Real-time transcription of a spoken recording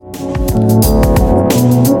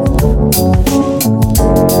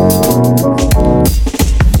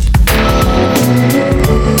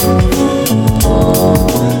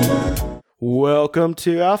welcome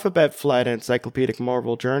to Alphabet Flight Encyclopedic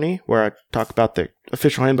Marvel Journey, where I talk about the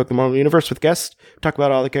official handbook of the Marvel Universe with guests, talk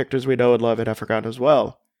about all the characters we know and love and have forgotten as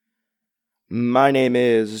well. My name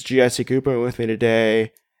is G.I.C. Cooper, and with me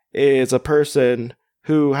today is a person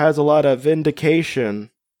who has a lot of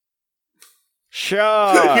vindication.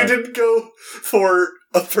 Sean! You didn't go for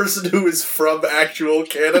a person who is from actual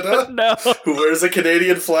Canada? No. Who wears a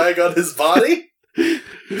Canadian flag on his body?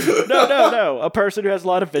 No. A person who has a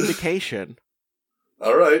lot of vindication.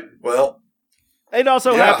 Alright, well. And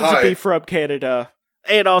also happens to hi. be from Canada.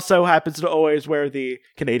 And also happens to always wear the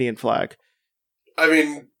Canadian flag. I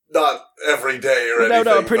mean, not every day or anything.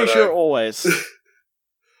 No, I'm pretty sure always.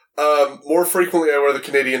 More frequently I wear the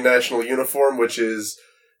Canadian national uniform, which is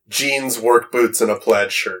jeans, work boots, and a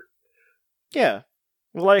plaid shirt. Yeah.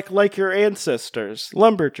 Like your ancestors,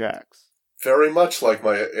 lumberjacks. Very much like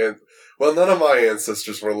my... Well, none of my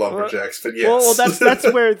ancestors were lumberjacks, but yes. Well, that's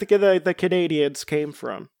where the Canadians came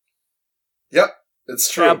from. Yep,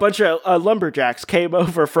 it's true. Yeah, a bunch of lumberjacks came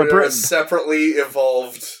over from They're Britain. a separately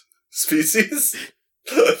evolved species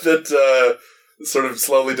that sort of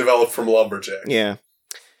slowly developed from lumberjacks. Yeah.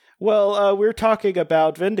 Well, we're talking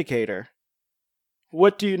about Vindicator.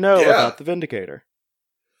 What do you know about the Vindicator?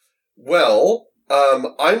 Well,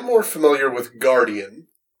 I'm more familiar with Guardian,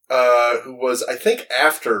 who was, I think,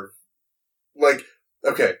 after...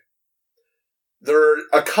 okay. There are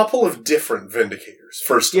a couple of different Vindicators,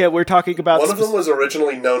 first of all. We're talking about... One of them was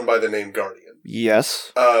originally known by the name Guardian.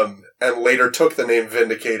 Yes. And later took the name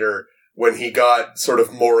Vindicator when he got sort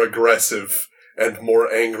of more aggressive and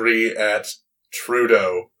more angry at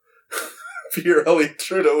Trudeau. Pierre-Elliott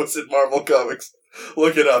Trudeau was in Marvel Comics.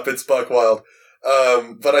 Look it up, it's buck wild.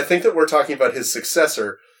 But I think that we're talking about his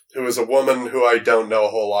successor, who is a woman who I don't know a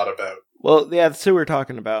whole lot about. Well, yeah, that's who we're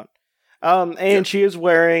talking about. And she is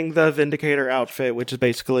wearing the Vindicator outfit, which is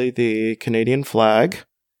basically the Canadian flag.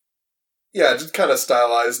 Yeah, just kind of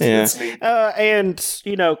stylized. Yeah. It's neat. And,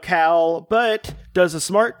 Cal, but does a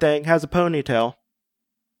smart thing, has a ponytail.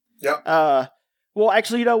 Yep. Well,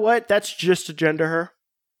 actually, you know what? That's just to gender her.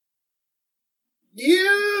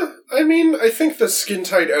 Yeah, I mean, I think the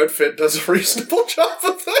skin-tight outfit does a reasonable job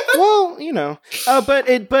of that. Well,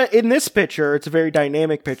 but in this picture, it's a very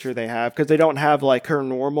dynamic picture they have, because they don't have, her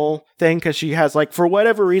normal thing, because she has, for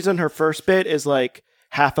whatever reason, her first bit is,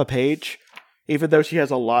 half a page, even though she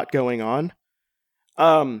has a lot going on.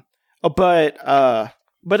 But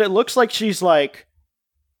it looks like she's,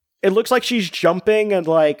 jumping and,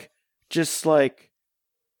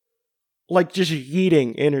 just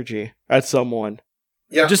yeeting energy at someone.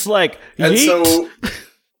 Yeah. Just And yeet. so,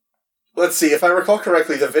 let's see, if I recall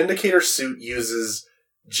correctly, the Vindicator suit uses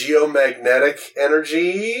geomagnetic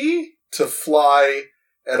energy to fly,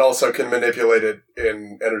 and also can manipulate it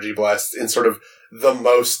in energy blasts in sort of the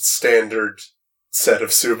most standard set of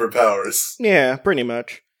superpowers. Yeah, pretty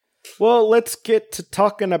much. Well, let's get to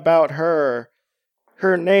talking about her.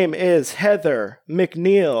 Her name is Heather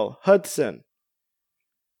McNeil Hudson.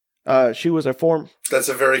 She was That's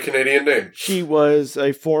a very Canadian name. She was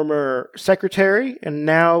a former secretary and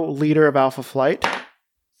now leader of Alpha Flight.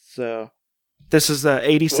 So, this is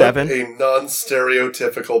 87. What a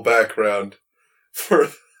non-stereotypical background for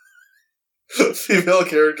a female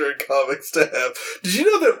character in comics to have. Did you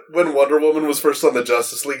know that when Wonder Woman was first on the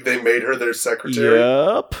Justice League, they made her their secretary?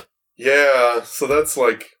 Yup. Yeah, so that's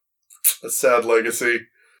a sad legacy.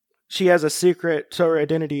 She has a secret, so her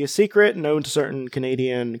identity is secret, known to certain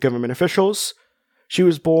Canadian government officials. She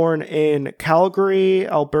was born in Calgary,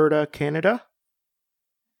 Alberta, Canada.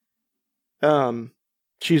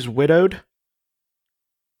 She's widowed.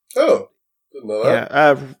 Oh, didn't know that.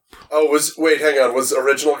 Yeah. Hang on, was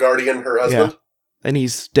original Guardian her husband? Yeah. And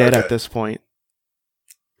he's dead at this point.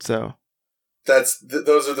 So.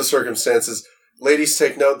 Those are the circumstances. Ladies,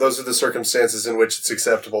 take note, those are the circumstances in which it's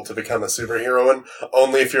acceptable to become a superheroine,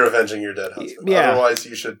 only if you're avenging your dead husband. Yeah. Otherwise,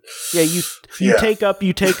 you should... Yeah, you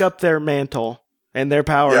take up their mantle and their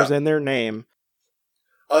powers and their name.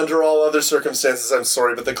 Under all other circumstances, I'm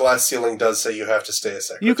sorry, but the glass ceiling does say you have to stay a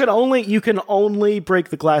secretary. You can only break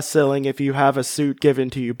the glass ceiling if you have a suit given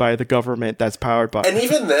to you by the government that's powered by... And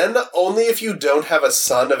even then, only if you don't have a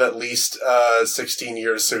son of at least 16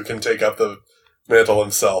 years who can take up the mantle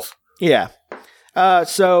himself. Yeah.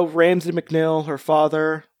 So Ramsey McNeil, her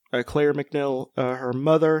father, Claire McNeil, her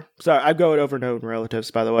mother. Sorry, I'm going over known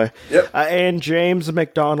relatives, by the way. Yep. And James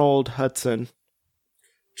McDonald Hudson.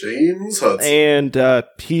 James Hudson. And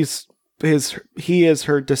he is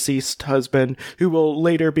her deceased husband, who will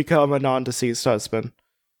later become a non-deceased husband.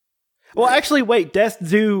 Well, actually, wait, death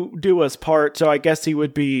do us part, so I guess he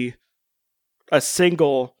would be a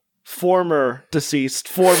single former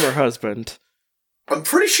husband. I'm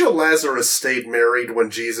pretty sure Lazarus stayed married when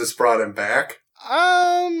Jesus brought him back.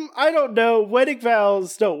 I don't know. Wedding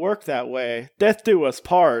vows don't work that way. Death do us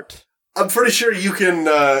part. I'm pretty sure you can,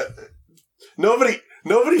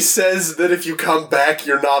 Nobody says that if you come back,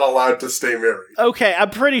 you're not allowed to stay married. Okay, I'm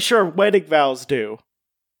pretty sure wedding vows do.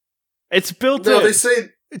 It's built in. No, they say...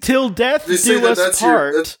 Till death do us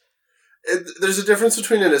part. There's a difference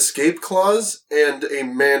between an escape clause and a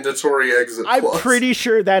mandatory exit clause. I'm pretty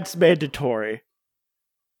sure that's mandatory.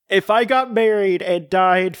 If I got married and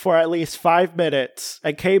died for at least 5 minutes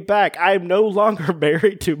and came back, I am no longer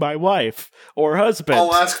married to my wife or husband.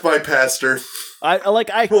 I'll ask my pastor. I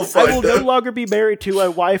will no longer be married to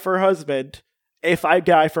a wife or husband if I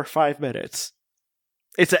die for 5 minutes.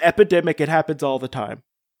 It's an epidemic. It happens all the time.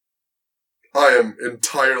 I am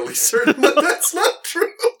entirely certain that that's not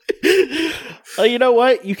true. You know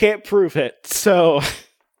what? You can't prove it, so...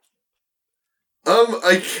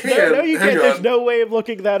 I can't. No, you can't. There's no way of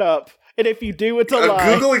looking that up. And if you do, it's a lie.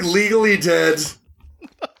 I'm Googling legally dead.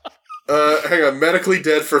 Hang on. Medically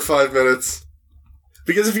dead for 5 minutes.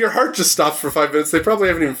 Because if your heart just stops for 5 minutes, they probably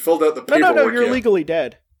haven't even filled out the paperwork No, you're yet. legally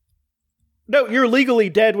dead. No, you're legally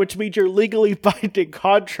dead, which means you're legally binding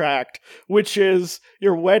contract, which is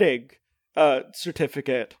your wedding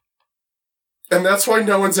certificate. And that's why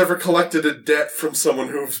no one's ever collected a debt from someone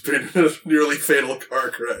who's been in a nearly fatal car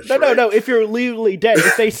crash. No. If you're legally dead,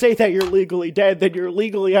 if they say that you're legally dead, then you're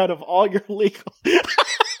legally out of all your legal...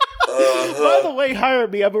 By the way, hire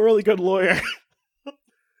me. I'm a really good lawyer.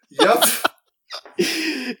 Yep.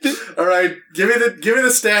 All right, give me the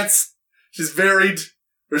stats. She's married,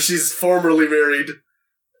 or she's formerly married,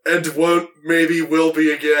 and will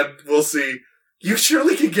be again. We'll see. You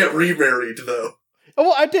surely can get remarried, though.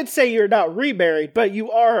 Well, I did say you're not remarried, but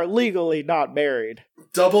you are legally not married.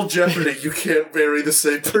 Double jeopardy, you can't marry the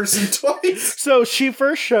same person twice. So she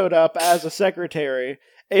first showed up as a secretary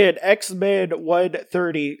in X-Men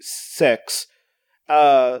 136,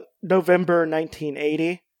 November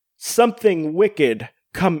 1980. Something wicked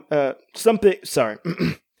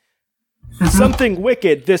Something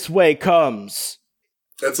wicked this way comes.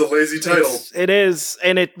 That's a lazy title. It is,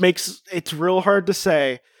 and it's real hard to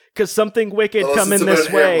say. Because something wicked coming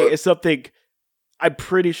this way Hamlet. is something I'm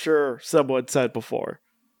pretty sure someone said before.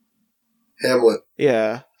 Hamlet.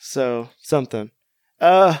 Yeah, so something.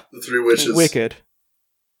 The Three Wishes. Wicked.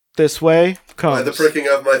 This way comes. By the pricking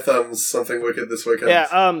of my thumbs, something wicked this way comes.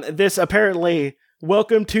 Yeah, this apparently...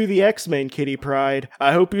 Welcome to the X-Men, Kitty Pryde.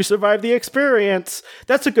 I hope you survive the experience.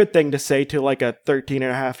 That's a good thing to say to, like, a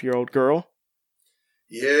 13-and-a-half-year-old girl.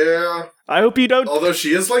 Yeah. I hope you don't... Although she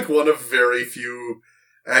is, like, one of very few...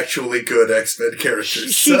 actually good X-Men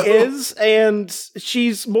characters. She is, and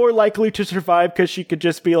she's more likely to survive because she could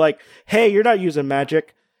just be like, hey, you're not using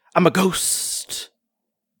magic. I'm a ghost.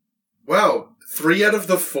 Wow. 3 out of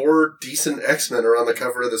the 4 decent X-Men are on the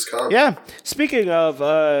cover of this comic. Yeah. Speaking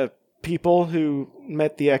of people who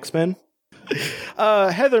met the X-Men,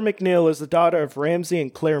 Heather McNeil is the daughter of Ramsey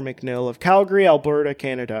and Claire McNeil of Calgary, Alberta,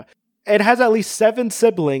 Canada. It has at least 7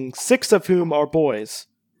 siblings, 6 of whom are boys.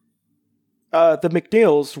 The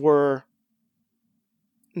McNeils were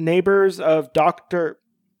neighbors of Dr.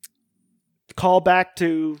 Call back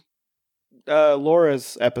to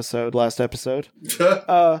Laura's last episode.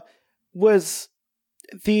 Was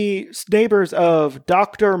the neighbors of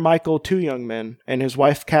Dr. Michael Two Young Men and his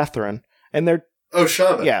wife Catherine. And they're... Oh,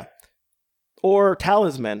 Shaman. Yeah. Or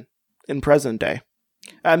Talisman in present day.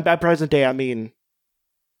 And by present day, I mean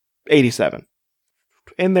 87.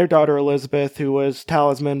 And their daughter Elizabeth, who was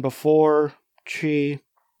Talisman before... she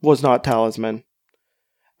was not Talisman.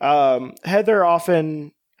 Heather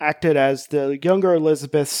often acted as the younger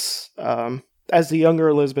Elizabeth's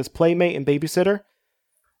playmate and babysitter.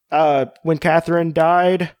 When Catherine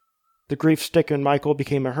died, the grief-stricken Michael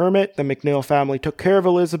became a hermit. The McNeil family took care of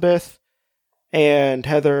Elizabeth, and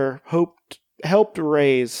Heather helped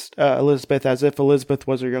raise Elizabeth as if Elizabeth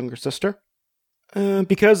was her younger sister.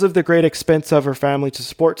 Because of the great expense of her family to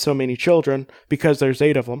support so many children, because there's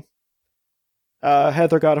 8 of them,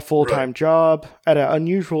 Heather got a full-time job at an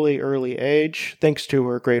unusually early age. Thanks to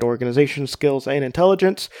her great organization skills and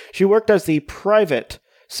intelligence, she worked as the private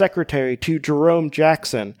secretary to Jerome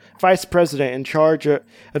Jackson, vice president in charge of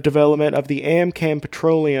development of the Amcam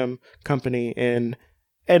Petroleum Company in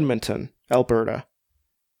Edmonton, Alberta,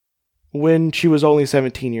 when she was only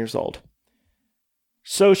 17 years old.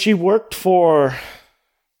 So she worked for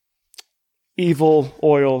evil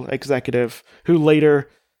oil executive who later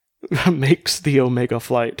makes the Omega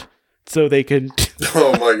flight so they can...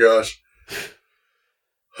 Oh my gosh.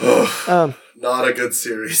 Not a good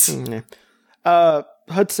series.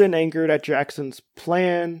 Hudson, angered at Jackson's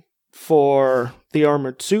plan, for the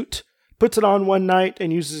armored suit, puts it on one night,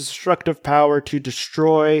 and uses destructive power to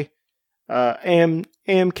destroy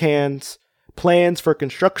Amcan's plans for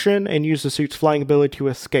construction and use the suit's flying ability to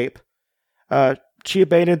escape. She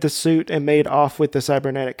abandoned the suit and made off with the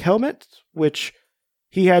cybernetic helmet, which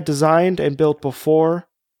he had designed and built before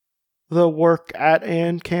the work at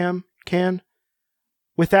Amcan,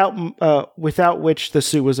 without which the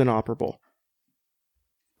suit was inoperable.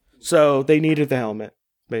 So they needed the helmet,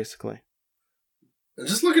 basically. I'm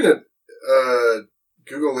just looking at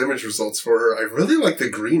Google image results for her. I really like the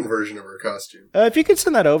green version of her costume. If you could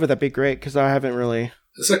send that over, that'd be great, because I haven't really...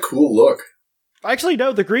 It's a cool look. Actually,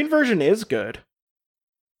 no, the green version is good.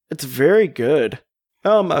 It's very good.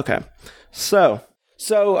 Okay. So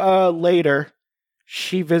later,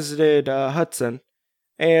 she visited Hudson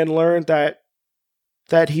and learned that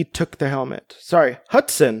he took the helmet.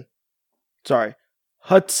 Hudson.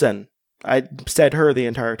 I said her the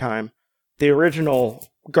entire time. The original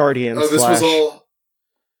Guardian. Oh, this was all...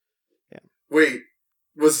 Yeah. Wait,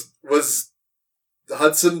 was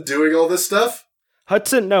Hudson doing all this stuff?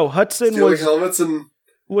 Hudson stealing helmets and...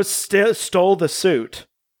 stole the suit.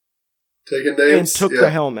 Taking names? And took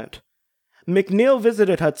the helmet. McNeil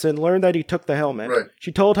visited Hudson, learned that he took the helmet. Right.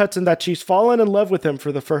 She told Hudson that she's fallen in love with him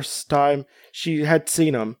for the first time she had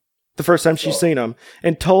seen him. The first time she's seen him.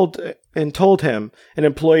 And told him, an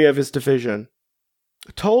employee of his division.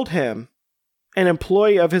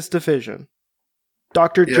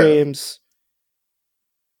 Dr. James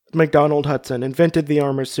McDonald Hudson invented the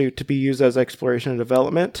armor suit to be used as exploration and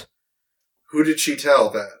development. Who did she tell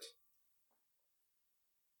that?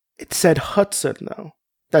 It said Hudson, though.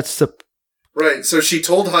 That's the... Right, so she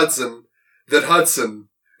told Hudson that Hudson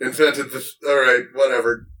invented the... Alright,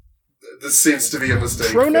 whatever. This seems to be a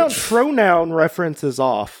mistake. Pronoun reference is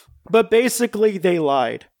off. But basically, they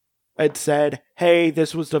lied. It said, hey,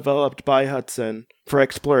 this was developed by Hudson for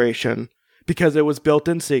exploration because it was built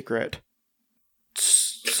in secret.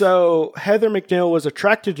 So, Heather McNeil was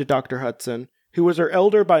attracted to Dr. Hudson, who was her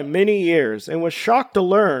elder by many years, and was shocked to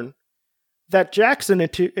learn that Jackson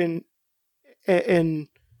intended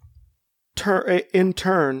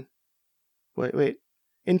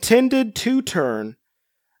to turn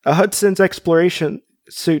a Hudson's exploration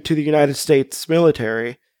suit to the United States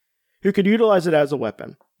military, who could utilize it as a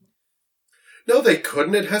weapon. No, they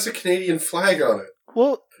couldn't. It has a Canadian flag on it.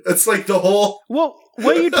 Well, it's like the whole... Well,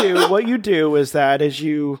 what you do is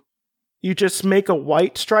you just make a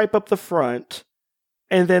white stripe up the front,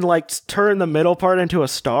 and then turn the middle part into a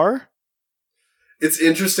star. It's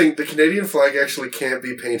interesting. The Canadian flag actually can't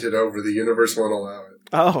be painted over. The universe won't allow it.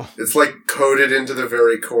 Oh. It's coded into the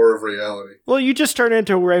very core of reality. Well, you just turn it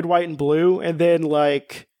into red, white, and blue, and then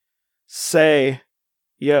say,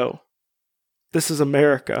 yo, this is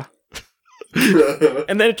America.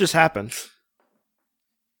 And then it just happens.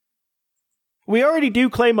 We already do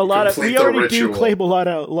claim a lot of Canadians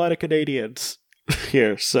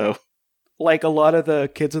here, so a lot of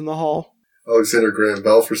the kids in the hall. Alexander Graham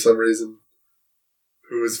Bell, for some reason,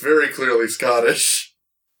 who is very clearly Scottish.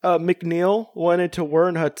 McNeil wanted to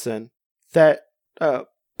warn Hudson that,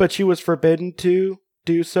 but she was forbidden to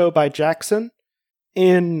do so by Jackson.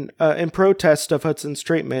 In protest of Hudson's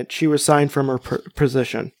treatment, she resigned from her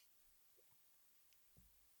position.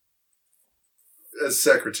 As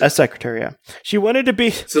secretary, yeah. She wanted to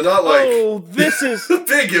be... So not this is... a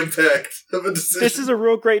big impact of a decision. This is a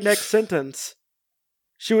real great next sentence.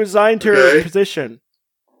 She resigned her position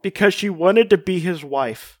because she wanted to be his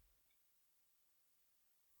wife.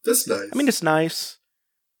 That's nice. I mean, it's nice.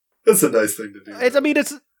 That's a nice thing to do.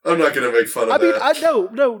 I'm not going to make fun of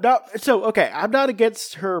that. So, okay, I'm not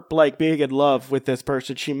against her, being in love with this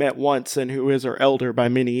person she met once and who is her elder by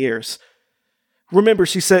many years. Remember,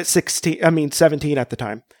 she said 17 at the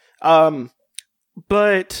time.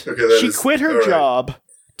 But she quit her job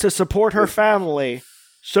to support her family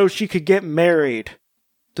so she could get married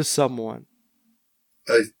to someone.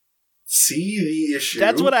 I see the issue.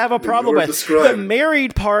 That's what I have a problem with. The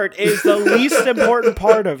married part is the least important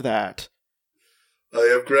part of that. I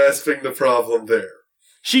am grasping the problem there.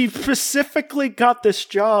 She specifically got this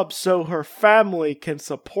job so her family can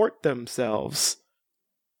support themselves.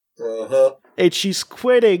 Uh-huh. And she's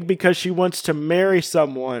quitting because she wants to marry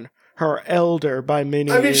someone, her elder by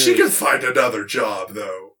many years. She can find another job,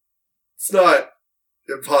 though. It's not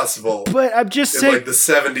impossible. But I'm just saying... In the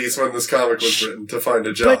 70s when this comic was written, to find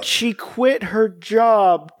a job. But she quit her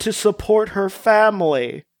job to support her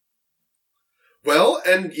family. Well,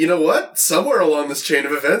 and you know what? Somewhere along this chain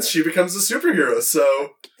of events, she becomes a superhero, so...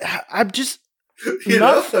 I'm just...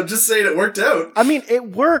 I'm just saying it worked out. I mean,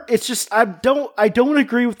 it worked. It's just, I don't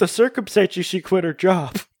agree with the circumstances she quit her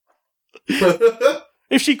job.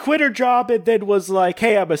 If she quit her job and then was like,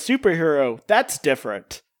 hey, I'm a superhero, that's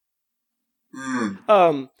different.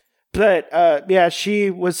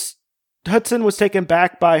 Hudson was taken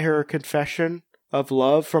back by her confession of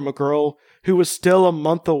love from a girl who was still a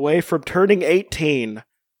month away from turning 18.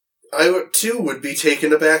 I, too, would be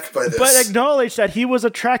taken aback by this. But acknowledged that he was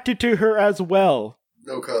attracted to her as well.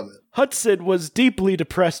 No comment. Hudson was deeply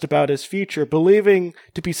depressed about his future, believing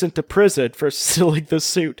to be sent to prison for stealing the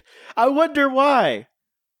suit. I wonder why.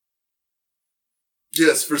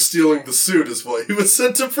 Yes, for stealing the suit is why he was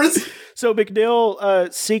sent to prison. So McNeil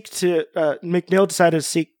decided to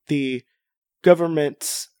seek the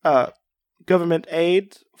government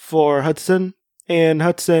aid for Hudson, and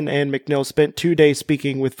Hudson and McNeil spent 2 days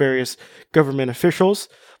speaking with various government officials.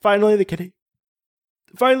 Finally, the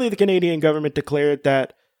Canadian government declared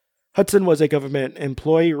that Hudson was a government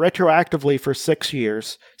employee retroactively for 6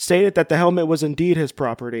 years, stated that the helmet was indeed his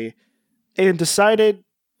property, and decided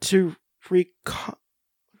to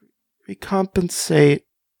recompensate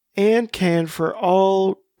Ancan for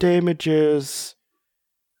all damages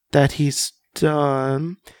that he's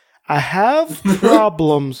done. I have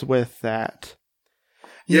problems with that.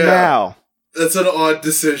 Yeah. Now. That's an odd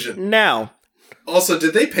decision. Now. Also,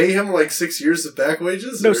 did they pay him like 6 years of back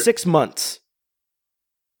wages? No, 6 months.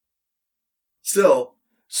 Still.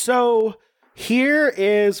 So, here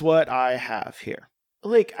is what I have here.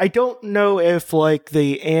 Like, I don't know if, like,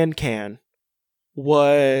 the Ancan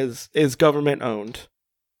is government owned.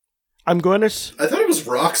 I'm going to... I thought it was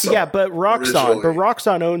Roxxon. Yeah, but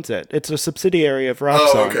Roxxon owns it. It's a subsidiary of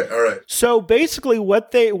Roxxon. Oh, okay, all right. So basically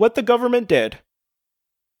what the government did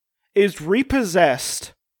is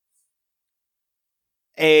repossessed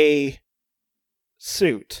a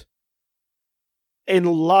suit and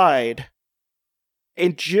lied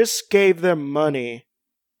and just gave them money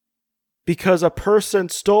because a person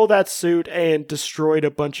stole that suit and destroyed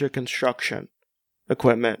a bunch of construction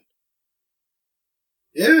equipment.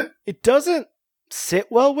 Yeah. It doesn't sit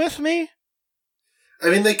well with me. I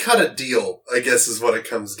mean, they cut a deal, I guess is what it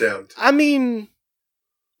comes down to. I mean,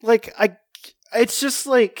 like, it's just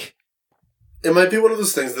like... It might be one of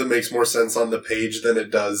those things that makes more sense on the page than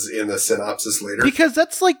it does in the synopsis later. Because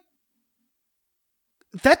that's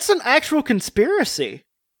an actual conspiracy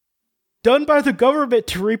done by the government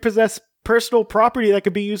to repossess personal property that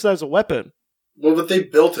could be used as a weapon. Well, but they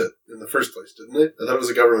built it in the first place, didn't they? I thought it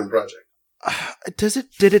was a government project.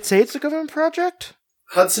 Did it say it's a government project?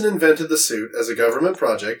 Hudson invented the suit as a government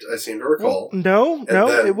project, I seem to recall. No,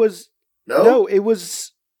 it was... No? No, it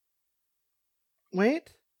was...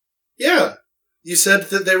 Wait? Yeah. You said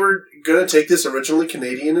that they were going to take this originally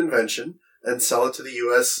Canadian invention and sell it to the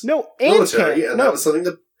U.S. military, and that was something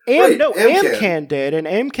that... Amcan did, and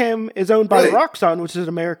Amcan is owned by Roxxon, which is an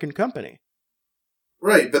American company.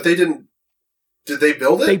 Right, but they didn't... Did they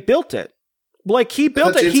build it? They built it. Like, he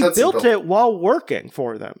built it. He built it while working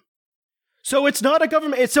for them. So it's not a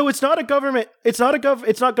government. It's not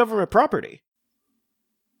government property.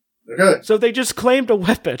 Okay. So they just claimed a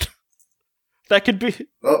weapon that could be.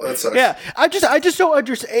 Oh, that sucks. Yeah, I just don't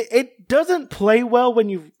understand. It doesn't play well when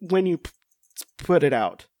you put it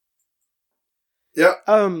out. Yeah.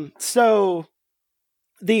 So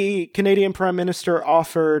the Canadian Prime Minister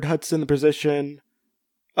offered Hudson the position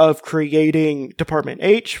of creating Department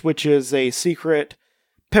H, which is a secret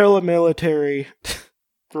paramilitary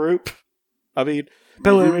group.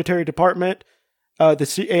 Paramilitary department,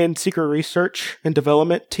 and secret research and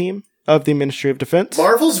development team of the Ministry of Defense.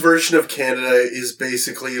 Marvel's version of Canada is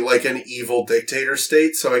basically like an evil dictator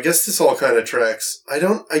state, so I guess this all kind of tracks. I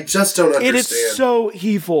just don't understand. It is so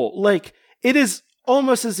evil. Like, it is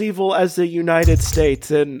almost as evil as the United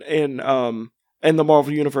States in the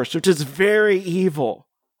Marvel Universe, which is very evil.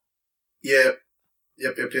 Yeah.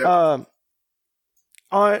 Yep.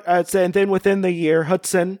 And then within the year,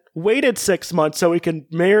 Hudson waited 6 months so he can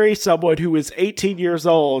marry someone who was 18 years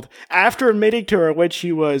old after admitting to her when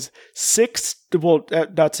she was 17,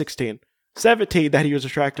 that he was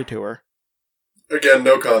attracted to her. Again,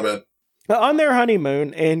 no comment. On their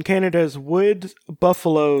honeymoon in Canada's Wood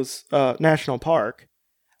Buffaloes National Park,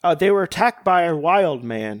 they were attacked by a wild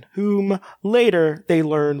man, whom later they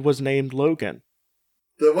learned was named Logan.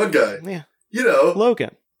 The one guy. Yeah. You know.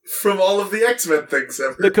 Logan. From all of the X-Men things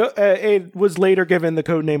ever. It was later given the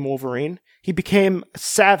codename Wolverine. He became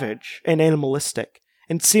savage and animalistic,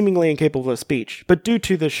 and seemingly incapable of speech, but due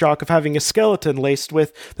to the shock of having a skeleton laced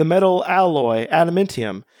with the metal alloy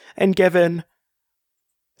adamantium, and given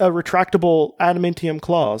a retractable adamantium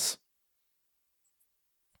claws.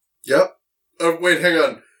 Yep. Oh, wait, hang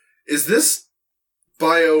on. Is this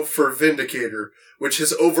bio for Vindicator, which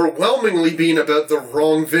has overwhelmingly been about the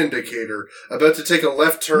wrong Vindicator, about to take a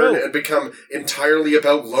left turn and become entirely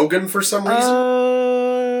about Logan for some reason?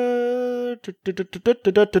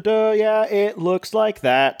 Yeah, it looks like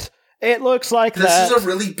that. It looks like that. This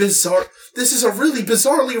is a really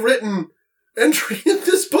bizarrely written entry in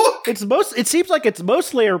this book. It seems like it's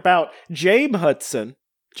mostly about James Hudson.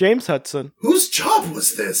 Whose job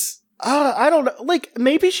was this? I don't know. Like,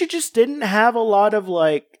 maybe she just didn't have a lot of,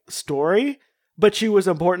 like, story, but she was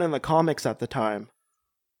important in the comics at the time.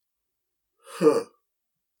 Huh.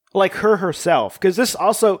 Like her herself. Because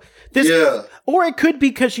Yeah. Or it could be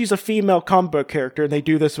because she's a female comic book character, and they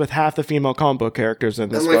do this with half the female comic book characters in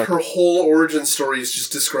this book. And, like, her whole origin story is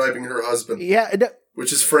just describing her husband. Yeah.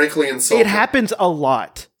 Which is frankly insulting. It happens a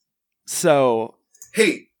lot. So...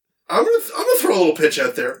 Hey, I'm gonna throw a little pitch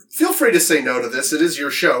out there. Feel free to say no to this. It is your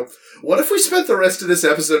show. What if we spent the rest of this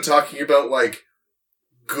episode talking about, like,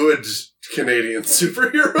 good Canadian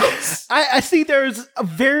superheroes? I see there's a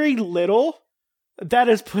very little that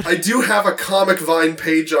is put... I do have a Comic Vine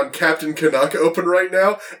page on Captain Canuck open right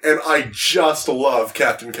now, and I just love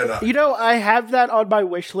Captain Canuck. You know, I have that on my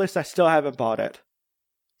wish list. I still haven't bought it.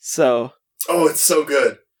 So... Oh, it's so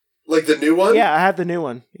good. Like the new one? Yeah, I have the new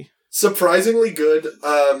one. Surprisingly good.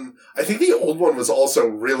 I think the old one was also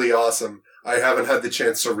really awesome. I haven't had the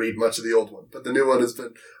chance to read much of the old one, but the new one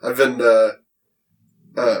I've been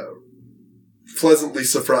pleasantly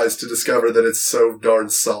surprised to discover that it's so darn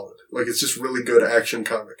solid. Like, it's just really good action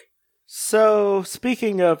comic. So,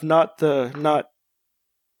 speaking of not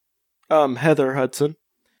Heather Hudson,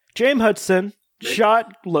 James Hudson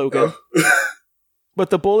shot Logan, but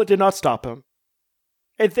the bullet did not stop him.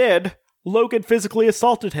 And then, Logan physically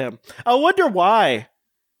assaulted him. I wonder why.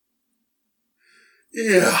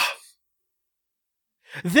 Yeah.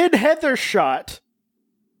 Then Heather shot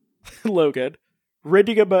Logan,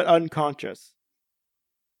 rendering him unconscious.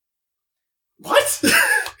 What?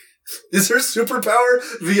 Is her superpower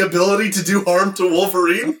the ability to do harm to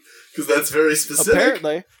Wolverine? Because that's very specific.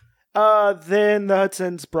 Apparently. Then the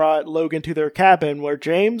Hudsons brought Logan to their cabin where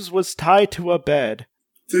James was tied to a bed.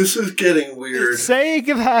 This is getting weird. Saying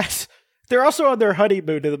that they're also on their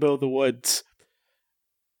honeymoon in the middle of the woods.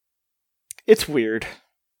 It's weird.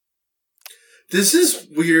 This is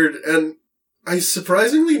weird, and I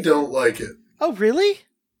surprisingly don't like it. Oh, really?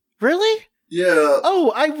 Really? Yeah.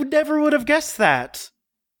 Oh, I never would have guessed that.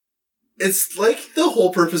 It's like the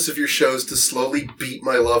whole purpose of your show is to slowly beat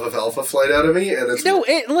my love of Alpha Flight out of me, and it's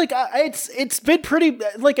it's been pretty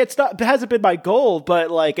like it hasn't been my goal,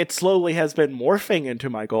 but like it slowly has been morphing into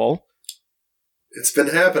my goal. It's been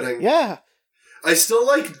happening. Yeah. I still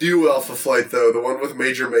like new Alpha Flight though, the one with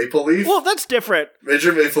Major Maple Leaf. Well, that's different.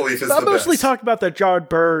 Major Maple Leaf is the best. I'm mostly talking about the John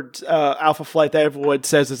Byrne Alpha Flight that everyone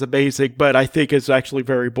says is amazing, but I think is actually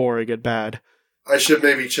very boring and bad. I should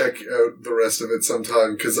maybe check out the rest of it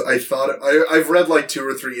sometime, because I thought I've read like 2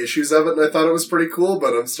 or 3 issues of it, and I thought it was pretty cool,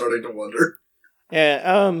 but I'm starting to wonder.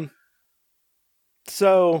 Yeah,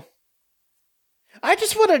 so I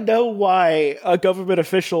just want to know why a government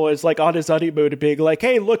official is like on his honeymoon and being like,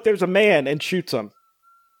 hey, look, there's a man, and shoots him.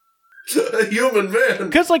 A human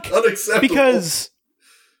man. Unacceptable. Because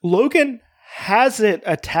Logan hasn't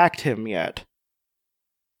attacked him yet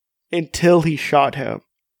until he shot him.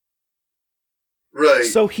 Right.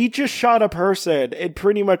 So he just shot a person in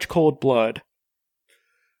pretty much cold blood.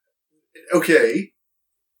 Okay.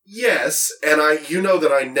 Yes, and you know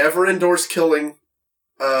that I never endorse killing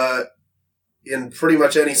in pretty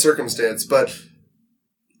much any circumstance, but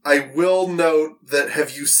I will note that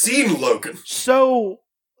have you seen Logan? So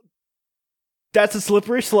that's a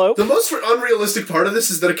slippery slope. The most unrealistic part of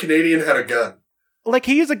this is that a Canadian had a gun. Like,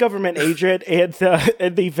 he is a government agent and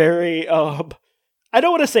the very I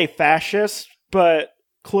don't want to say fascist, but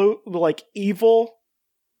like evil,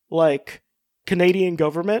 like Canadian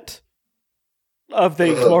government of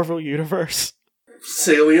the Marvel Universe.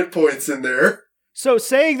 Salient points in there. So,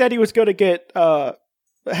 saying that he was going to get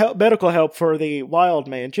medical help for the wild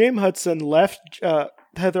man, James Hudson left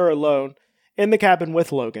Heather alone in the cabin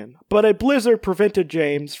with Logan, but a blizzard prevented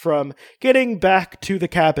James from getting back to the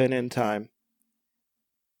cabin in time.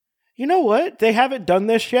 You know what? They haven't done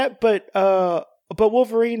this yet, but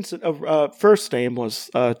Wolverine's first name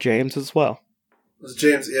was James as well. It was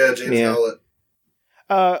James, James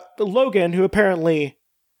Howlett. Logan, who apparently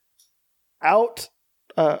out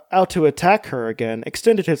to attack her again,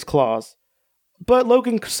 extended his claws, but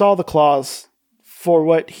Logan saw the claws for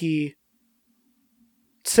what he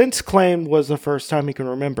since claimed was the first time he can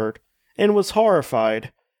remember, and was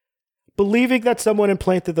horrified, believing that someone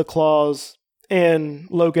implanted the claws in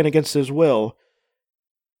Logan against his will.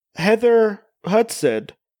 Heather Hudson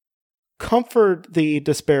comfort the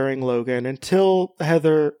despairing Logan until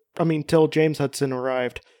James Hudson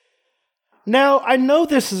arrived. Now, I know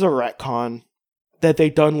this is a retcon that they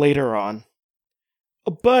done later on,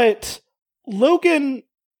 but Logan,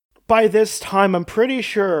 by this time, I'm pretty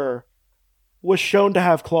sure, was shown to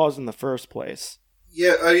have claws in the first place.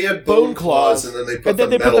 Yeah, he had bone claws, and then they put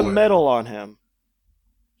the metal on him.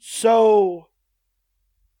 So,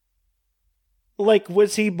 like,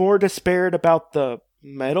 was he more despaired about the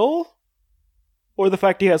metal? Or the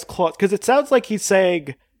fact he has claws? Because it sounds like he's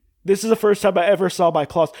saying, this is the first time I ever saw my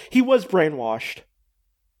claws. He was brainwashed.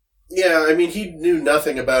 Yeah, I mean, he knew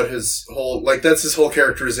nothing about his whole... Like, that's his whole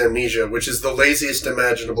character is amnesia, which is the laziest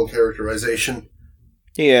imaginable characterization.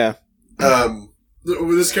 Yeah.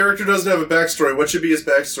 This character doesn't have a backstory. What should be his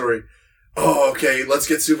backstory? Oh, okay, let's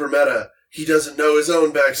get super meta. He doesn't know his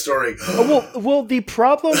own backstory. well, the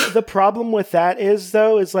problem with that is,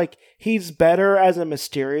 though, is, like, he's better as a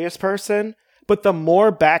mysterious person, but the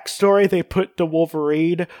more backstory they put to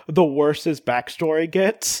Wolverine, the worse his backstory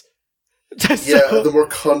gets. Yeah, the more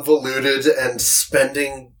convoluted and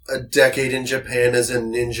spending a decade in Japan as a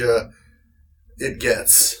ninja it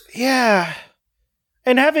gets. Yeah.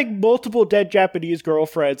 And having multiple dead Japanese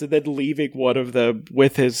girlfriends and then leaving one of them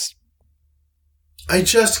with his... I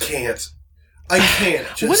just can't. I can't.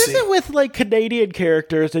 Jesse. What is it with, like, Canadian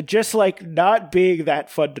characters and just, like, not being that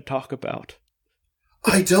fun to talk about?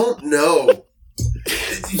 I don't know.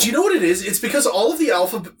 Do you know what it is? It's because all of the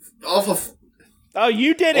Alpha... Oh,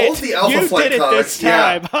 you did it! All of the Alpha Flight comics, this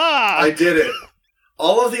time, yeah, ha! I did it.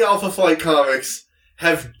 All of the Alpha Flight comics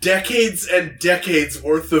have decades and decades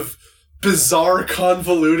worth of bizarre,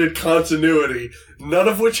 convoluted continuity, none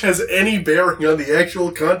of which has any bearing on the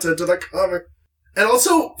actual content of the comic. And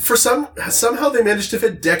also, somehow they managed to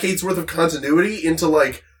fit decades worth of continuity into,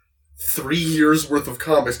 like, 3 years worth of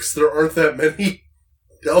comics, because there aren't that many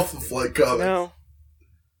Alpha Flight comics. No.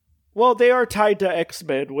 Well, they are tied to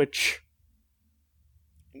X-Men, which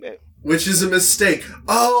is a mistake.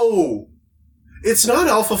 Oh! It's not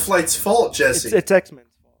Alpha Flight's fault, Jesse. It's X-Men's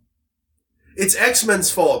fault. It's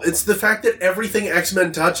X-Men's fault. It's the fact that everything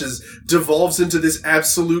X-Men touches devolves into this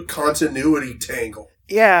absolute continuity tangle.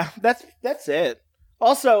 Yeah, that's it.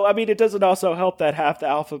 Also, I mean, it doesn't also help that half the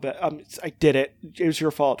alphabet... I did it. It was your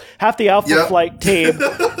fault. Half the Alpha Flight team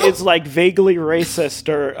is, like, vaguely racist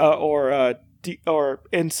or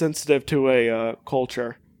insensitive to a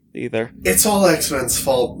culture, either. It's all X-Men's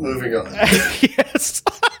fault. Moving on. Yes.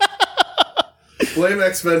 Blame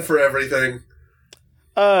X-Men for everything.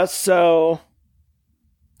 So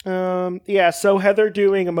Heather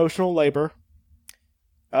doing emotional labor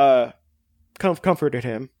comforted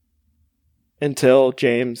him until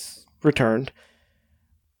James returned.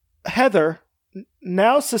 Heather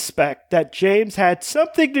now suspect that James had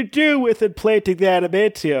something to do with implanting the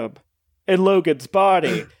adamantium in Logan's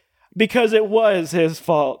body because it was his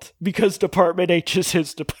fault, because Department H is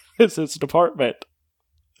his department.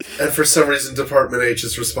 And for some reason, Department H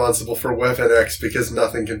is responsible for Weapon X because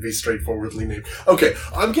nothing can be straightforwardly named. Okay,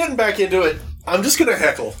 I'm getting back into it. I'm just going to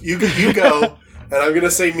heckle. You go, and I'm going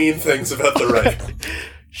to say mean things about the writing.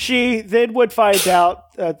 She then would find out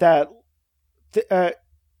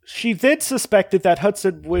she then suspected that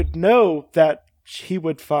Hudson would know that he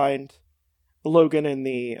would find Logan in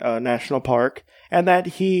the national park, and that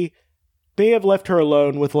he may have left her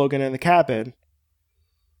alone with Logan in the cabin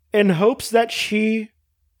in hopes that she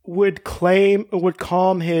would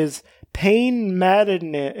calm his pain-maddened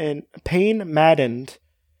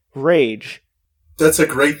rage. That's a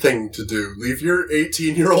great thing to do. Leave your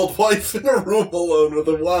 18-year-old wife in a room alone with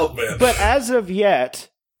a wild man. But as of yet,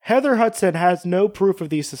 Heather Hudson has no proof of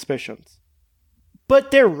these suspicions.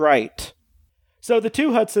 But they're right. So the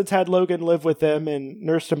two Hudsons had Logan live with them and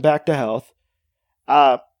nursed him back to health.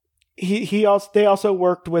 They also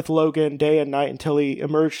worked with Logan day and night until he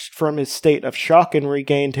emerged from his state of shock and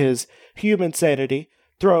regained his human sanity.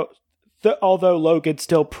 Although Logan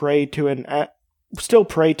still preyed to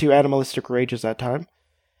animalistic rages at time.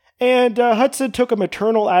 And Hudson took a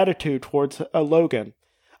maternal attitude towards Logan.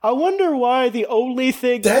 I wonder why the only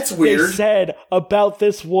thing that's weird they said about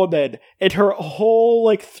this woman in her whole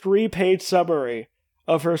 3-page summary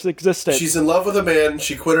of her existence. She's in love with a man,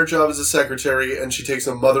 she quit her job as a secretary, and she takes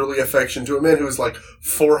a motherly affection to a man who is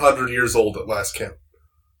 400 years old at last count.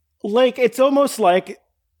 It's almost like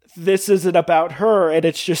this isn't about her, and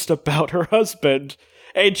it's just about her husband.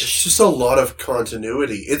 It's just a lot of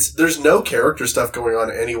continuity. There's no character stuff going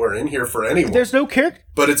on anywhere in here for anyone. There's no character,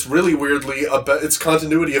 but it's really weirdly about it's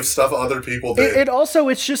continuity of stuff other people did.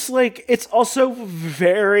 It's just it's also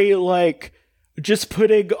very just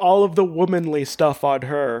putting all of the womanly stuff on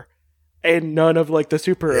her, and none of like the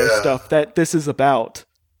superhero stuff that this is about.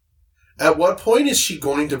 At what point is she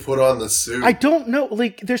going to put on the suit? I don't know.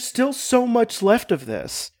 Like, there's still so much left of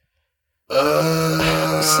this.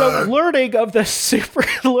 So learning of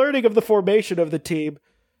the formation of the team,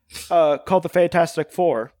 called the Fantastic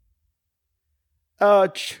Four.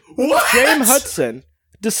 James Hudson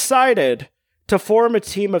decided to form a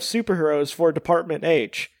team of superheroes for Department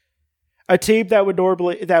H, a team that would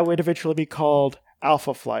eventually be called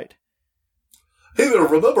Alpha Flight. Hey there,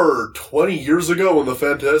 remember 20 years ago when the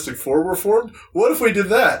Fantastic Four were formed? What if we did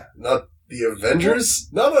that? Not the Avengers?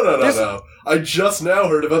 No. I just now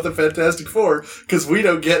heard about the Fantastic Four, because we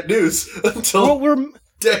don't get news until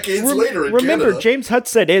decades later in Remember, Canada. James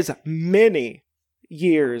Hudson is many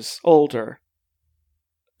years older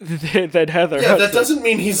than Heather Hudson. That doesn't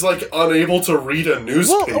mean he's, like, unable to read a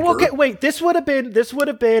newspaper. Well, okay, wait, this would have been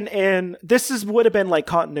like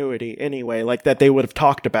continuity anyway, like that they would have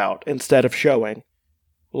talked about instead of showing.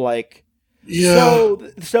 Like,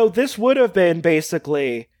 so this would have been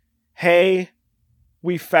basically, hey,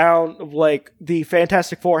 we found, like, the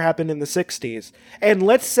Fantastic Four happened in the 60s. And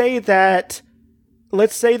let's say that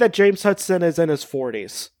James Hudson is in his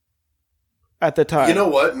 40s at the time. You know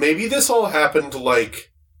what? Maybe this all happened, like,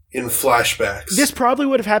 in flashbacks. This probably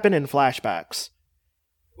would have happened in flashbacks.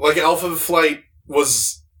 Like, Alpha Flight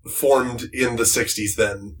was formed in the 60s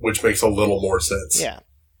then, which makes a little more sense. Yeah.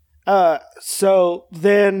 So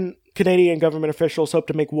then Canadian government officials hope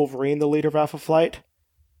to make Wolverine the leader of Alpha Flight.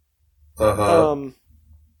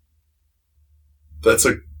 That's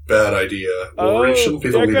a bad idea. Wolverine shouldn't be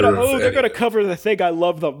the leader of anything. They're gonna cover the thing I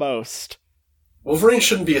love the most. Wolverine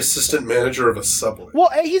shouldn't be assistant manager of a subway. Well,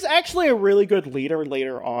 he's actually a really good leader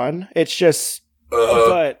later on. It's just,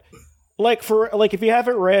 but like if you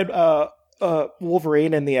haven't read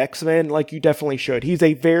Wolverine and the X-Men, like, you definitely should. He's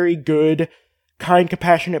a very good, kind,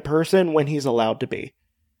 compassionate person when he's allowed to be.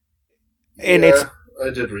 And I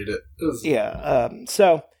did read it.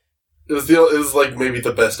 It was like maybe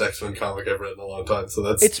the best X-Men comic I've read in a long time. So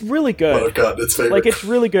it's really good. What I've gotten its favorite. Like, it's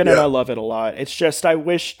really good, and I love it a lot. It's just I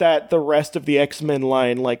wish that the rest of the X-Men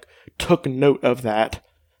line like took note of that.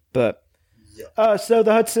 But so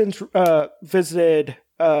the Hudsons visited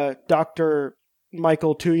Dr.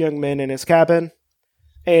 Michael Two Young Men in his cabin,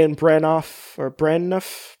 and Branoff,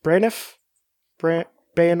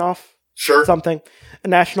 sure, something, a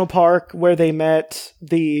national park where they met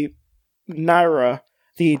the Naira,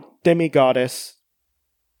 the demigoddess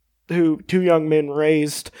who Two Young Men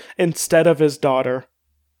raised instead of his daughter.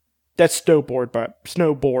 That's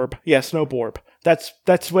Snowborb. Yeah, Snowborb.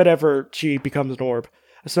 That's whenever she becomes an orb.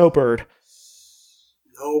 A snowbird.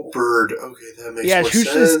 Snowbird. Okay, that makes more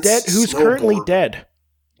sense. Who's dead? Who's currently dead,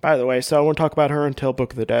 by the way. So I won't talk about her until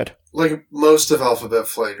Book of the Dead. Like most of Alphabet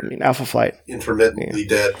Flight. Alpha Flight. Intermittently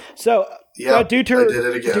dead. So, due to I did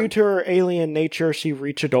it again. Due to her alien nature, she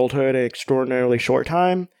reached adulthood in an extraordinarily short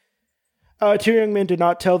time. Two Young Men did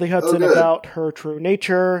not tell the Hudson about her true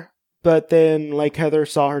nature, but then, like, Heather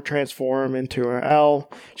saw her transform into an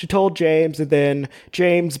owl. She told James, and then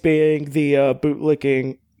James, being the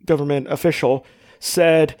bootlicking government official,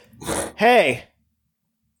 said, "Hey,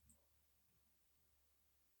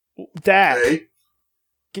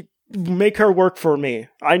 make her work for me.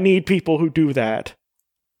 I need people who do that."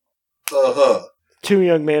 Two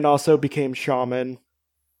Young Men also became shaman.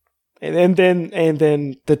 And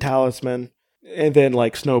then the Talisman. And then,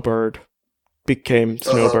 like, Snowbird became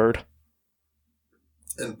Snowbird.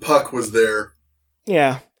 And Puck was there.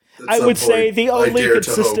 Yeah. I would say the only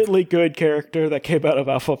consistently good character that came out of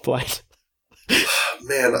Alpha Flight.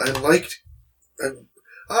 Man, I liked...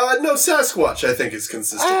 no, Sasquatch, I think, is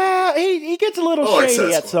consistent. He gets a little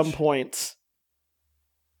shady at some points.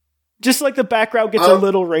 Just like the background gets a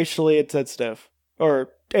little racially insensitive. Or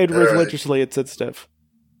religiously insensitive,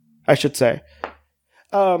 I should say.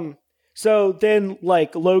 So then,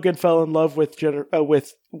 like, Logan fell in love with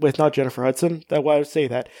not Jennifer Hudson. That's why I would say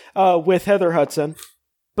that. With Heather Hudson,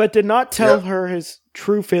 but did not tell her his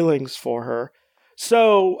true feelings for her.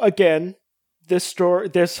 So again, this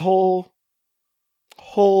whole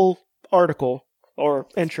article or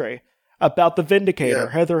entry about the Vindicator,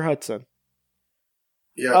 Heather Hudson.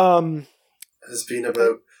 Has been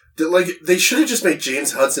about... Like, they should have just made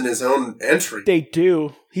James Hudson his own entry. They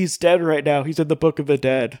do. He's dead right now. He's in the Book of the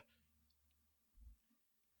Dead.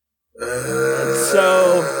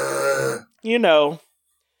 So, you know.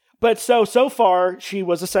 But so far, she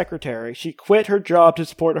was a secretary. She quit her job to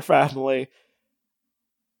support her family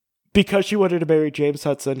because she wanted to marry James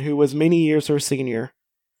Hudson, who was many years her senior.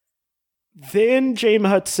 Then James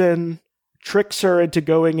Hudson tricks her into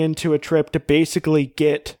going into a trip to basically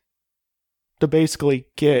get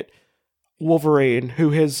Wolverine, who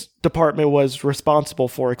his department was responsible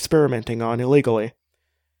for experimenting on illegally.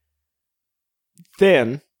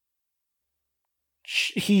 Then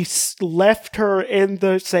he left her in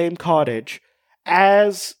the same cottage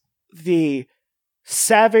as the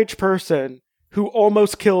savage person who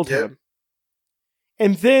almost killed him.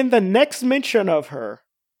 And then the next mention of her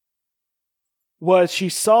was she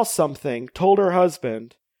saw something, told her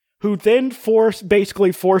husband, who then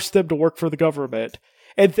basically forced them to work for the government.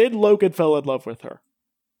 And then Logan fell in love with her.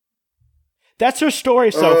 That's her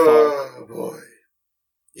story so far. Oh, boy.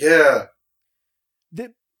 Yeah.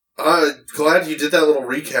 Glad you did that little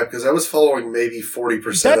recap, because I was following maybe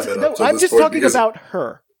 40% of it. No, I'm just talking about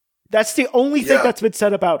her. That's the only thing that's been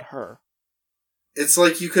said about her. It's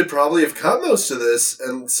like you could probably have cut most of this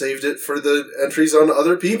and saved it for the entries on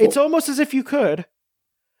other people. It's almost as if you could.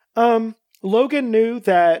 Logan knew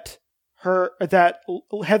that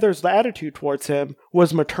Heather's attitude towards him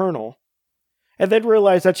was maternal, and then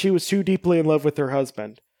realized that she was too deeply in love with her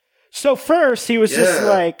husband. So first he was just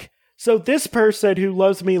like, so this person who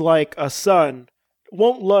loves me like a son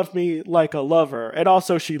won't love me like a lover, and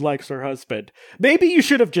also she likes her husband. Maybe you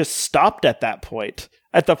should have just stopped at that point,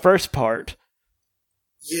 at the first part.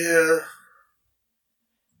 Yeah.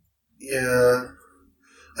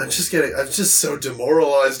 I'm just so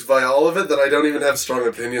demoralized by all of it that I don't even have strong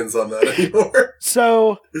opinions on that anymore.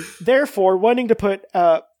 So, therefore, wanting to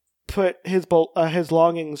put his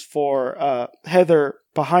longings for Heather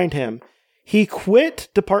behind him, he quit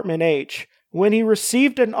Department H when he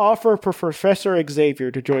received an offer for Professor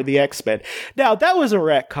Xavier to join the X-Men. Now, that was a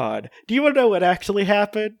retcon. Do you want to know what actually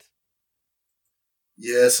happened?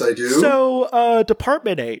 Yes, I do. So,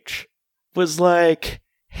 Department H was like,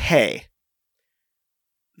 hey,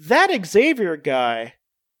 that Xavier guy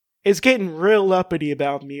is getting real uppity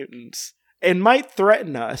about mutants and might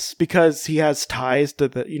threaten us because he has ties to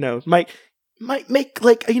the, might make,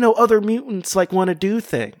 other mutants, want to do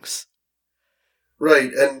things.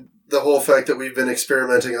 Right, and the whole fact that we've been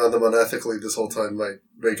experimenting on them unethically this whole time might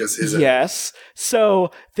make us his enemy. Yes.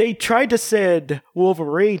 So, they tried to send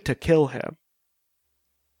Wolverine to kill him.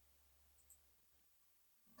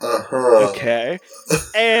 Uh-huh. Okay.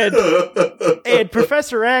 And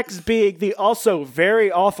Professor X, being the also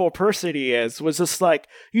very awful person he is, was just like,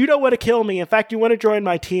 you don't want to kill me. In fact, you want to join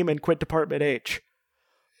my team and quit Department H.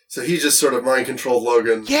 So he just sort of mind-controlled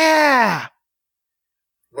Logan. Yeah!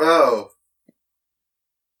 Wow.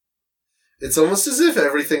 It's almost as if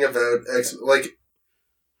everything about X...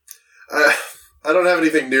 I don't have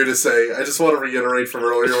anything new to say. I just want to reiterate from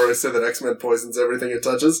earlier where I said that X-Men poisons everything it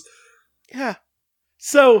touches. Yeah.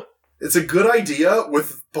 So... It's a good idea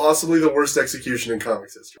with possibly the worst execution in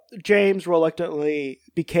comics history. James reluctantly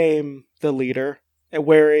became the leader,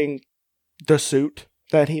 wearing the suit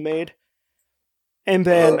that he made. And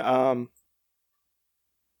then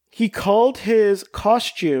he called his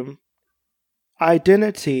costume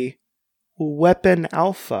identity Weapon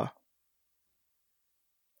Alpha.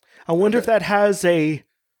 I wonder if that has a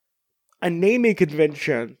naming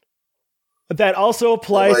convention that also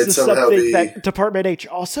applies to something that Department H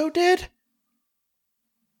also did?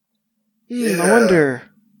 I wonder.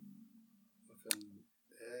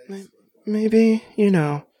 Maybe,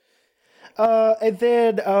 and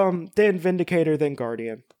then Vindicator, then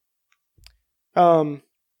Guardian. Then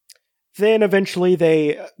eventually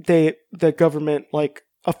the government,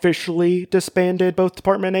 officially disbanded both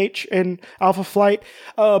Department H and Alpha Flight.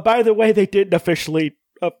 By the way, they didn't officially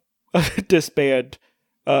disband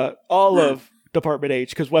all of Department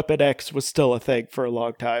H, because Weapon X was still a thing for a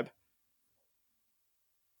long time.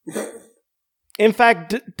 In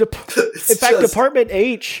fact, Department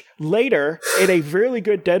H later, in a really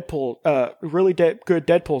good Deadpool, good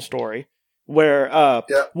Deadpool story, where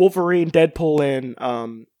Wolverine, Deadpool,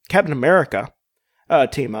 and Captain America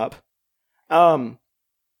team up.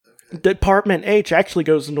 Department H actually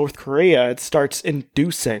goes to North Korea and starts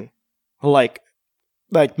inducing,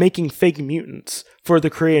 making fake mutants for the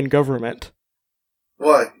Korean government.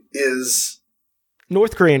 What is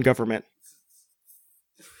North Korean government?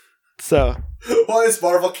 So why is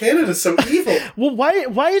Marvel Canada so evil? Well,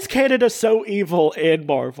 why is Canada so evil in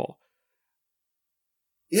Marvel?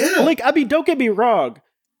 Yeah, don't get me wrong,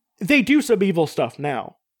 they do some evil stuff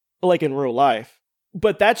now, in real life,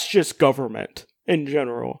 but that's just government in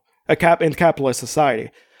general, in capitalist society.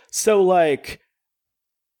 So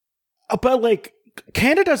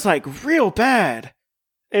Canada's real bad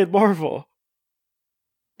in Marvel.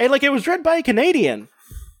 And it was read by a Canadian.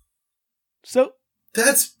 So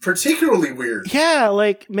that's particularly weird.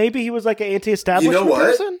 Yeah, maybe he was an anti-establishment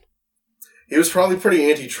person? He was probably pretty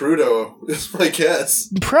anti-Trudeau, is my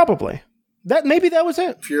guess. Probably. Maybe that was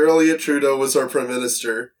it. Pierre Elliott Trudeau was our prime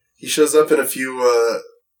minister. He shows up in a few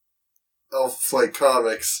Alpha Flight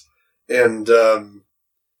comics, and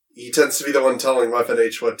he tends to be the one telling Weapon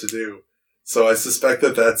H what to do. So I suspect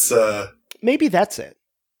that's... maybe that's it.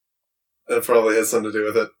 That probably has something to do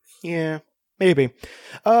with it. Yeah, maybe.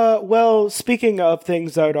 Well, speaking of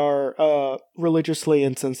things that are religiously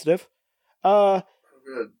insensitive,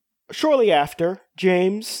 Good. shortly after,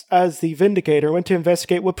 James, as the Vindicator, went to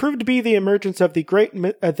investigate what proved to be the emergence of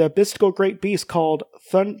the mystical great beast called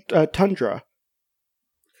Tundra.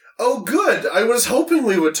 Oh, good! I was hoping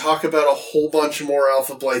we would talk about a whole bunch more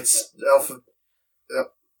Alpha Flight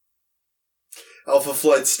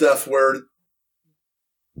stuff where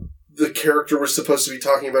the character we're supposed to be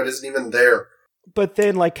talking about isn't even there. But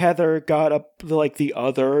then, Heather got up, the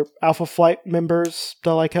other Alpha Flight members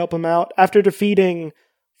to, help him out. After defeating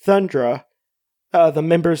Thundra, the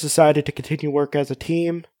members decided to continue work as a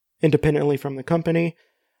team, independently from the company.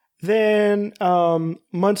 Then,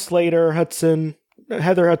 months later,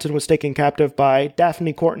 Heather Hudson was taken captive by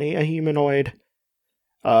Daphne Courtney, a humanoid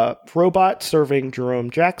robot serving Jerome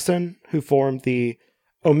Jackson, who formed the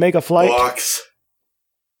Omega Flight. Box.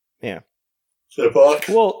 Yeah. Is it Box?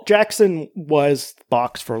 Well, Jackson was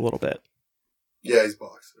Box for a little bit. Yeah, he's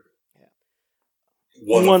Box. Yeah.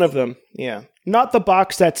 One of them. Yeah. Not the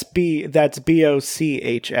Box that's BOCHS.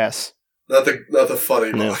 Not the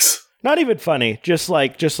funny Box. Not even funny. Just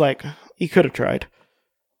like he could have tried.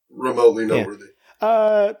 Remotely noteworthy.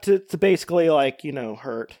 To basically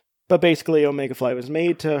hurt. But basically Omega Flight was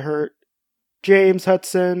made to hurt James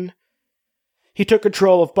Hudson. He took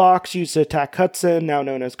control of Box, used to attack Hudson, now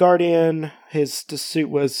known as Guardian. His suit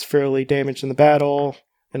was fairly damaged in the battle.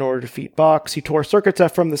 In order to defeat Box, he tore circuits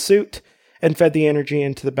out from the suit and fed the energy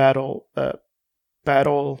into the battle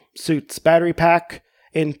suit's battery pack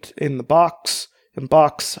in the box. In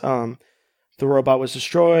Box, the robot was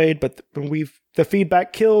destroyed, but the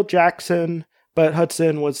feedback killed Jackson, but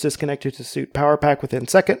Hudson was disconnected to suit power pack within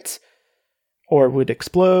seconds, or it would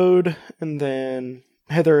explode, and then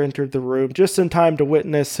Heather entered the room just in time to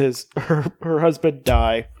witness her husband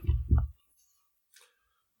die.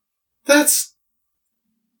 That's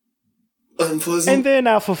unpleasant. And then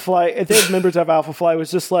members of Alpha Flight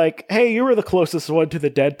was just like, hey, you were the closest one to the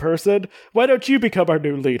dead person. Why don't you become our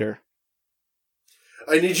new leader?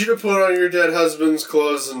 I need you to put on your dead husband's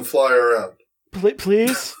clothes and fly around.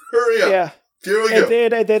 Please? Hurry up. Yeah. Here we go.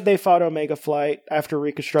 And then they fought Omega Flight after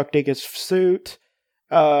reconstructing his suit.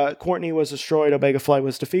 Courtney was destroyed, Omega Flight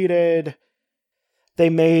was defeated.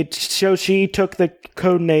 She took the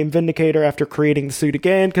codename Vindicator after creating the suit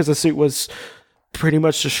again, because the suit was pretty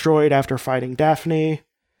much destroyed after fighting Daphne.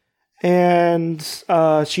 And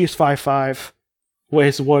she's 5'5",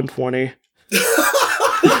 weighs 120.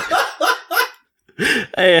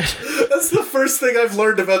 And that's the first thing I've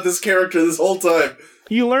learned about this character this whole time.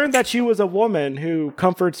 You learned that she was a woman who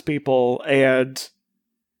comforts people and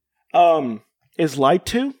is lied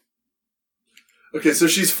to. Okay, so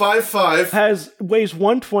she's 5'5", weighs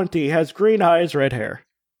 120, has green eyes, red hair.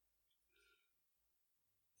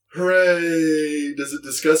 Hooray! Does it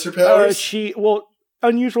discuss her powers?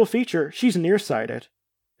 Unusual feature. She's nearsighted.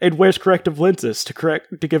 It wears corrective lenses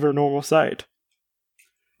to give her normal sight.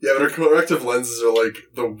 Yeah, but her corrective lenses are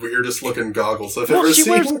the weirdest looking goggles I've ever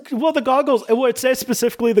seen. The goggles. It says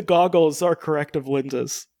specifically the goggles are corrective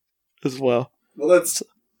lenses as well. Well, that's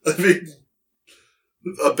a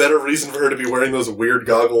better reason for her to be wearing those weird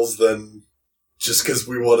goggles than just because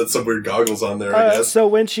we wanted some weird goggles on there, I guess. So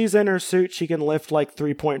when she's in her suit, she can lift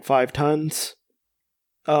 3.5 tons.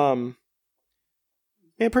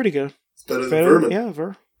 Yeah, pretty good. It's better than Vermin. Yeah,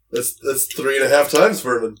 That's 3.5 times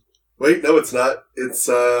Vermin. Wait, no, it's not. It's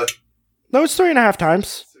No, it's 3.5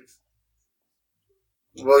 times.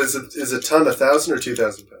 Well, is it ton 1,000 or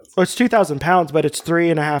 2,000 pounds? Oh, it's 2,000 pounds, but it's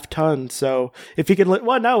 3.5 tons. So if you can lift,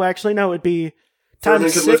 it'd be Vermin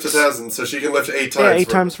times can 6. lift 1,000, so she can lift 8 times. Yeah, 8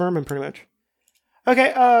 times Vermin, pretty much.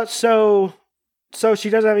 Okay, so she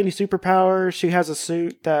doesn't have any superpowers. She has a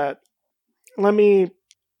suit that. Let me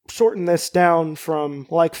shorten this down from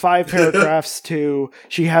 5 paragraphs to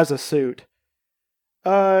she has a suit.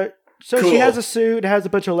 So cool. She has a suit, has a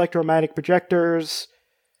bunch of electromagnetic projectors.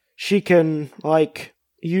 She can,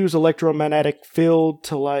 use electromagnetic field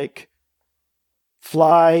to,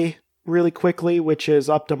 fly really quickly, which is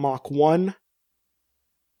up to Mach 1.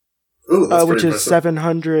 Ooh, that's which pretty is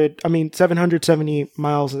 770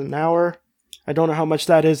 miles an hour. I don't know how much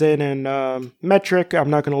that is in metric. I'm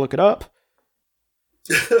not going to look it up.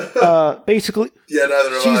 Basically, yeah,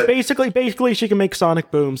 neither am she's I. basically she can make sonic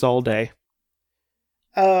booms all day.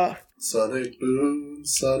 Sonic boom,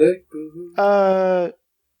 sonic boom.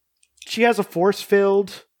 she has a force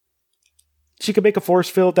field. She can make a force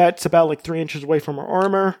field that's about like 3 inches away from her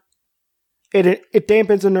armor. It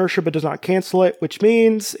dampens inertia but does not cancel it, which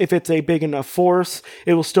means if it's a big enough force,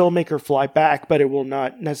 it will still make her fly back, but it will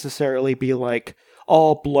not necessarily be like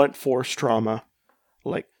all blunt force trauma.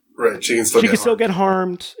 Like, right, she can still get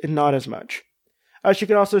harmed and not as much. She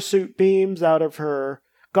can also shoot beams out of her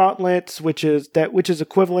gauntlets, which is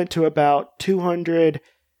equivalent to about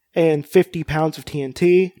 250 pounds of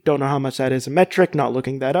TNT. Don't know how much that is in metric, not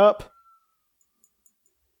looking that up.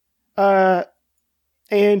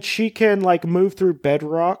 And she can, like, move through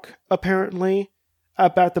bedrock, apparently,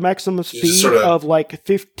 about the maximum speed of, like,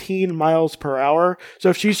 15 miles per hour. So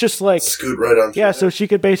if she's just, like... Scoot right on through. Yeah, so she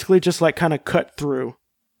could basically just, like, kind of cut through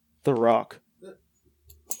the rock.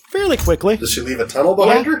 Fairly quickly. Does she leave a tunnel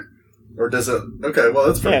behind her? Or does it... Okay, well,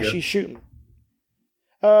 that's pretty good. Yeah, she's shooting.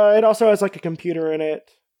 It also has, like, a computer in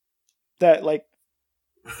it that, like...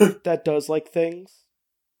 that does, like, things.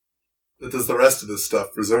 That does the rest of this stuff,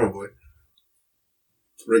 presumably.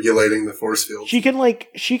 Regulating the force field. She can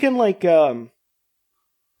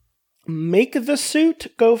make the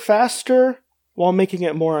suit go faster while making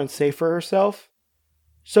it more unsafe for herself.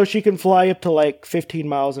 So she can fly up to like 15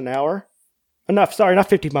 miles an hour. Not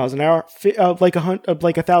 15 miles an hour. Like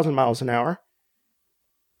 1,000 miles an hour.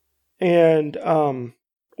 And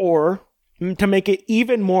or to make it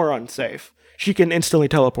even more unsafe, she can instantly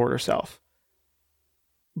teleport herself.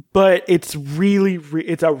 But it's a really,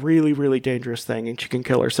 really dangerous thing, and she can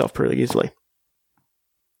kill herself pretty easily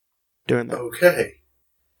doing that. Okay.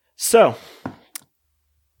 So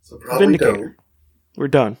probably Vindicator. Don't. We're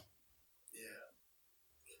done.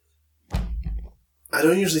 Yeah. I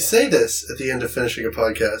don't usually say this at the end of finishing a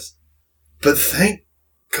podcast, but thank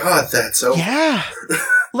God that's over. Yeah.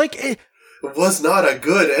 Like, it was not a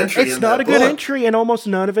good entry. It's not a good entry, and almost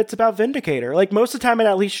none of it's about Vindicator. Like, most of the time it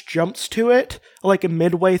at least jumps to it, like,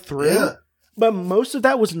 midway through. Yeah. But most of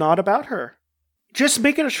that was not about her. Just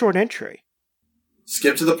make it a short entry.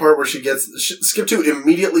 Skip to the part where skip to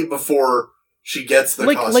immediately before she gets the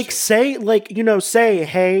costume. Say,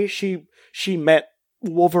 hey, she met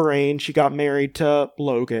Wolverine, she got married to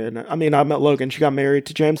Logan. I mean, I met Logan, she got married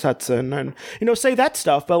to James Hudson, and, say that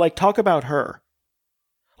stuff, but, like, talk about her.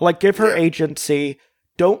 Like, give her agency.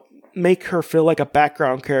 Don't make her feel like a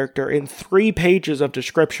background character in 3 pages of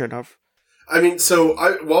description of... I mean, so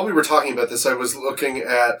while we were talking about this, I was looking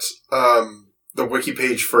at the wiki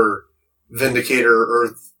page for Vindicator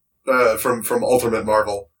Earth from Ultimate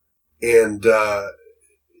Marvel, and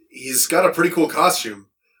he's got a pretty cool costume.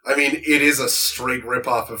 I mean, it is a straight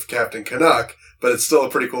ripoff of Captain Canuck, but it's still a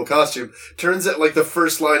pretty cool costume. Turns out, like, the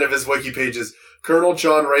first line of his wiki page is, Colonel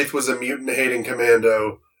John Wraith was a mutant-hating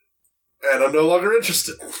commando, and I'm no longer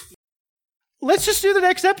interested. Let's just do the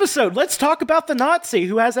next episode. Let's talk about the Nazi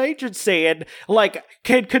who has agency and, like,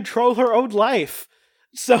 can control her own life.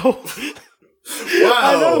 So... Wow.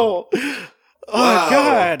 I know. Oh,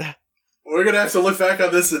 God. We're going to have to look back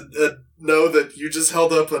on this and know that you just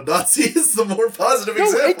held up a Nazi as the more positive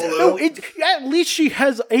example, though. At least she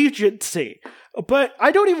has agency. But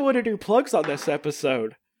I don't even want to do plugs on this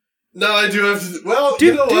episode. No, I do have to... Well,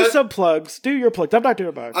 you know what? Do some plugs. Do your plugs. I'm not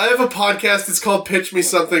doing mine. I have a podcast. It's called Pitch Me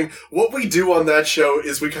Something. What we do on that show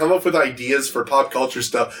is we come up with ideas for pop culture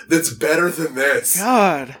stuff that's better than this.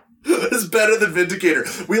 God. It's better than Vindicator.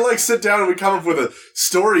 We, like, sit down and we come up with a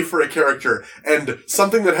story for a character and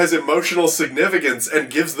something that has emotional significance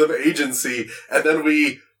and gives them agency, and then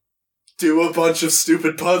we do a bunch of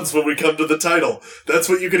stupid puns when we come to the title. That's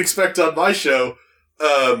what you can expect on my show.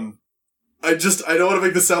 I don't want to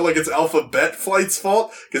make this sound like it's Alphabet Flight's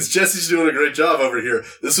fault, because Jesse's doing a great job over here.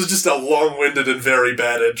 This was just a long-winded and very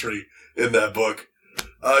bad entry in that book.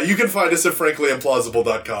 You can find us at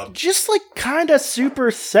franklyimplausible.com. Just, like, kind of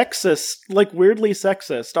super sexist, like, weirdly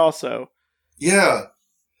sexist, also. Yeah.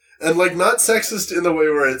 And, like, not sexist in the way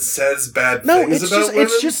where it says bad things about women.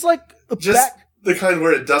 It's just, like... the kind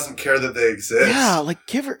where it doesn't care that they exist. Yeah, like,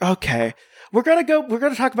 give her... Okay. We're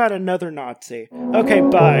gonna talk about another Nazi. Okay,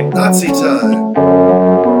 bye. Nazi time.